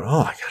grader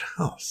going,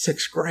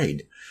 sixth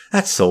grade.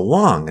 That's so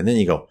long. And then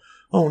you go,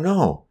 oh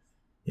no.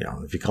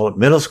 If you call it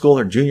middle school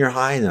or junior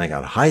high, and then I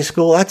got high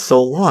school, that's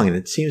so long, and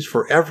it seems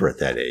forever at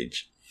that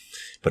age.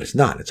 But it's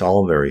not. It's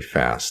all very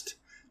fast,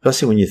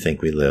 especially when you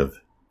think we live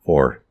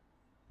for,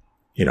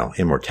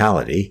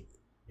 immortality.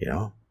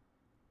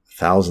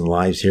 1,000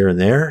 lives here and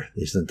there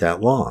isn't that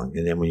long.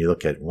 And then when you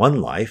look at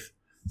one life,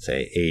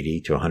 say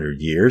 80 to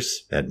 100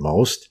 years at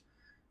most,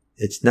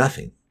 it's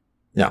nothing.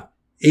 Now,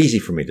 easy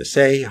for me to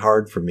say,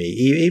 hard for me,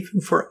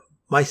 even for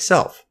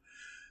myself,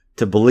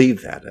 to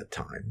believe that at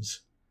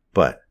times.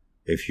 But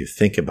if you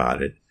think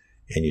about it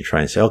and you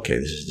try and say, okay,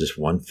 this is just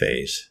one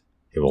phase,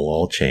 it will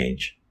all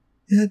change,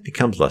 it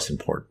becomes less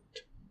important.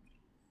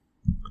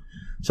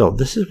 So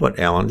this is what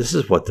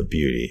the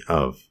beauty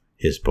of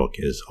his book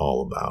is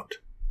all about.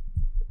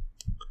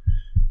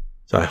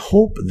 So I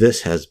hope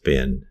this has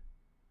been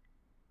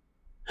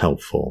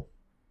helpful,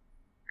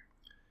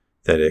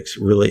 that it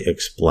really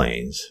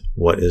explains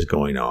what is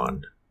going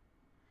on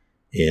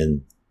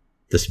in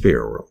the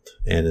spirit world.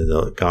 And in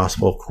the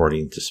Gospel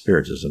according to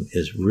Spiritism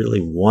is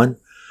really one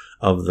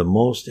of the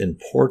most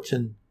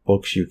important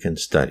books you can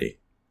study.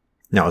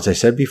 Now, as I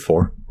said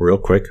before, real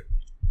quick,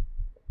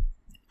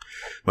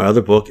 my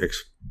other book,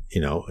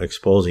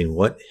 exposing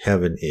what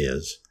heaven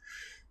is,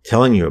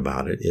 telling you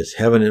about it, is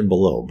Heaven and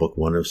Below, Book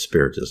 1 of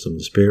Spiritism,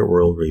 The Spirit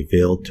World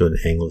Revealed to an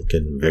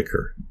Anglican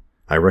Vicar.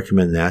 I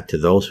recommend that to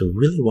those who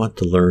really want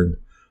to learn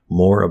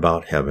more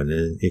about heaven,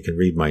 and you can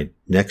read my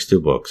next two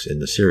books in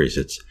the series.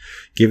 It's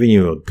giving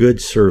you a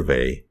good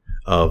survey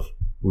of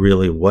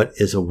really what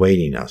is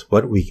awaiting us,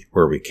 where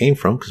we came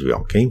from, because we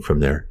all came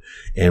from there,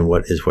 and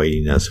what is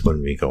waiting us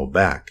when we go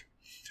back.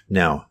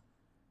 Now,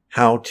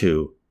 how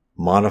to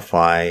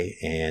modify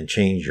and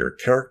change your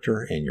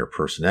character and your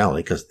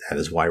personality, because that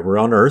is why we're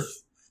on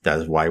earth. That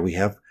is why we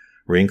have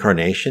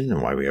reincarnation,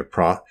 and why we have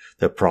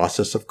the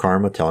process of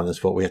karma telling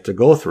us what we have to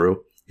go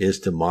through is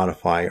to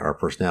modify our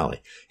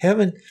personality.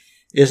 Heaven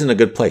isn't a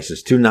good place.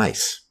 It's too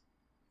nice.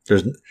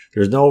 There's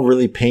no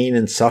really pain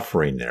and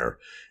suffering there.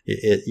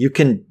 You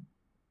can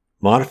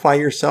modify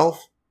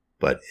yourself,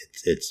 but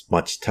it's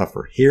much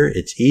tougher. Here,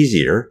 it's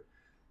easier,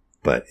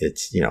 but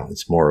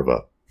it's more of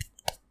a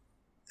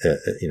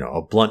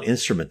blunt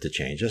instrument to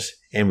change us.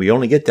 And we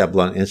only get that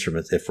blunt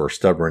instrument if we're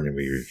stubborn and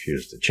we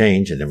refuse to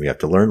change. And then we have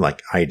to learn,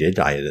 like I did.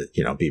 I had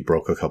to, be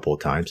broke a couple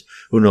of times.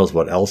 Who knows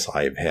what else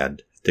I've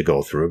had to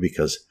go through,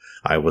 because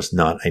I was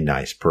not a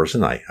nice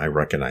person. I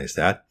recognize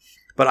that.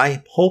 But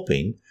I'm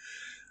hoping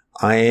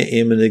I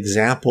am an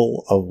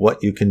example of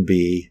what you can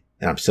be.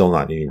 And I'm still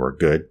not anywhere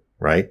good,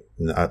 right?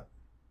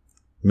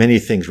 Many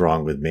things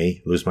wrong with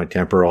me. Lose my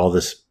temper, all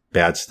this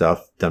bad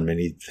stuff, done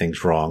many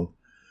things wrong.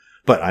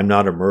 But I'm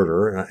not a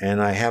murderer,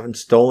 and I haven't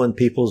stolen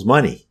people's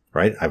money,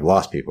 right? I've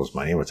lost people's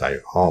money, which I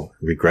all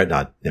regret,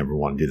 never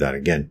want to do that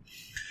again.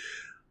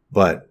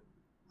 But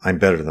I'm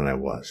better than I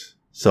was.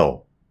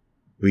 So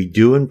we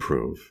do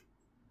improve.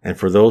 And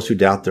for those who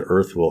doubt the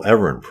earth will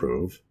ever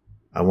improve,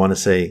 I want to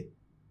say,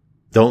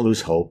 don't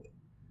lose hope.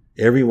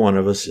 Every one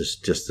of us is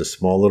just a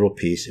small little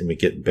piece, and we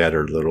get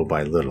better little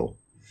by little.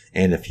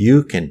 And if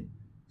you can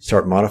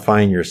start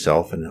modifying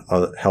yourself and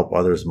help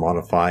others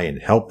modify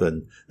and help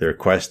them their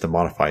quest to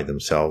modify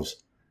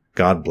themselves,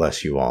 God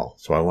bless you all.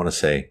 So I want to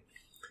say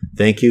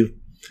thank you.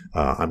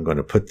 I'm going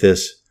to put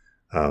this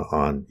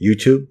on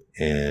YouTube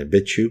and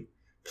BitChute.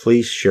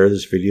 Please share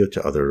this video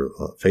to other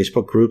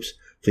Facebook groups.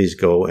 Please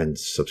go and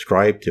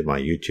subscribe to my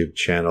YouTube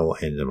channel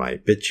and to my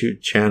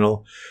BitChute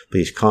channel.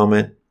 Please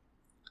comment.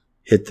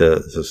 Hit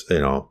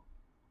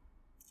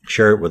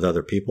share it with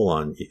other people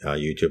on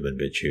YouTube and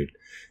BitChute.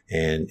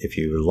 And if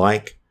you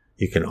like,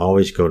 you can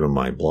always go to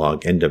my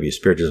blog,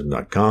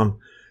 nwspiritism.com.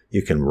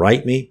 You can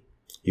write me.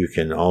 You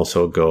can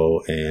also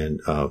go and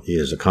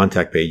use a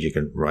contact page. You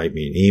can write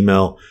me an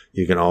email.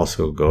 You can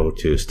also go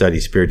to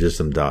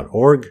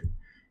studyspiritism.org,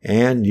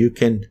 and you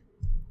can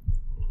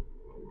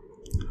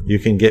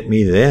get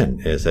me then,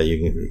 you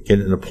can get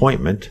an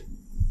appointment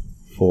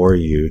for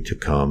you to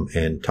come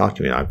and talk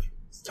to me. I've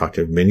talked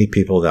to many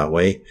people that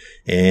way,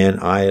 and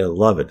I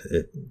love it.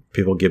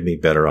 People give me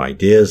better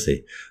ideas.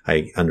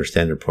 I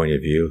understand their point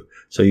of view.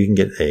 So you can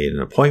get an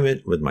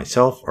appointment with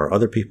myself or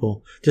other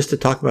people just to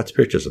talk about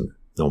Spiritism.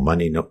 No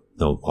money, no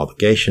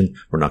obligation.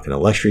 We're not going to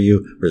lecture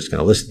you. We're just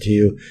going to listen to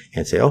you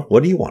and say, oh,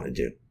 what do you want to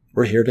do?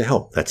 We're here to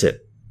help. That's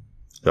it.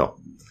 So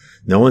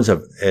no one's,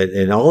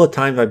 in all the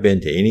times I've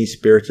been to any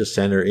Spiritist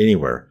center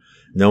anywhere,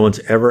 no one's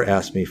ever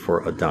asked me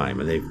for a dime,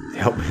 and they've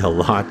helped me a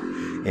lot,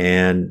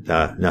 and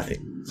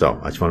nothing. So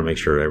I just want to make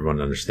sure everyone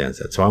understands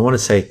that. So I want to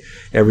say,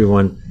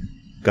 everyone,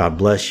 God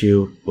bless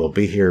you. We'll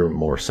be here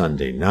more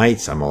Sunday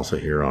nights. I'm also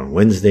here on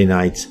Wednesday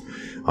nights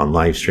on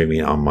live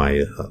streaming on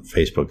my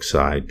Facebook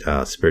side,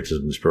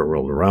 Spiritism and Spirit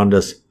World Around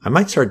Us. I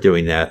might start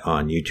doing that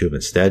on YouTube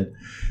instead.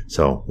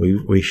 So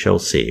we shall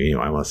see.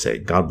 I want to say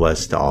God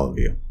bless to all of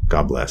you.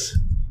 God bless.